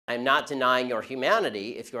I'm not denying your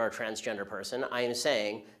humanity if you are a transgender person. I am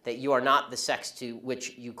saying that you are not the sex to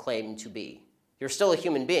which you claim to be. You're still a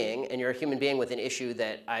human being, and you're a human being with an issue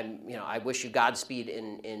that I wish you Godspeed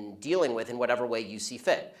in dealing with in whatever way you see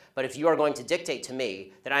fit. But if you are going to dictate to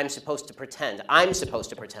me that I'm supposed to pretend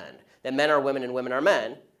that men are women and women are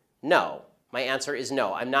men, no. My answer is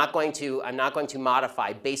no. I'm not going to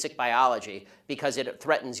modify basic biology because it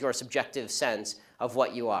threatens your subjective sense of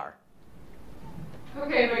what you are.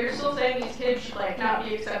 Okay, but you're still saying these kids should not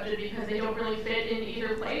be accepted because they don't really fit in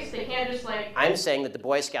either place? They can't just I'm saying that the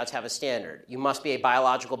Boy Scouts have a standard. You must be a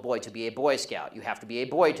biological boy to be a Boy Scout. You have to be a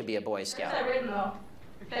boy to be a Boy Scout. Where's that written, though?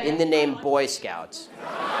 Okay. In the name Boy Scouts.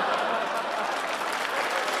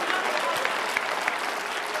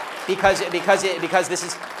 Because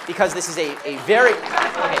this is a very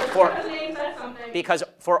because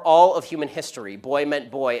for all of human history, boy meant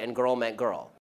boy and girl meant girl.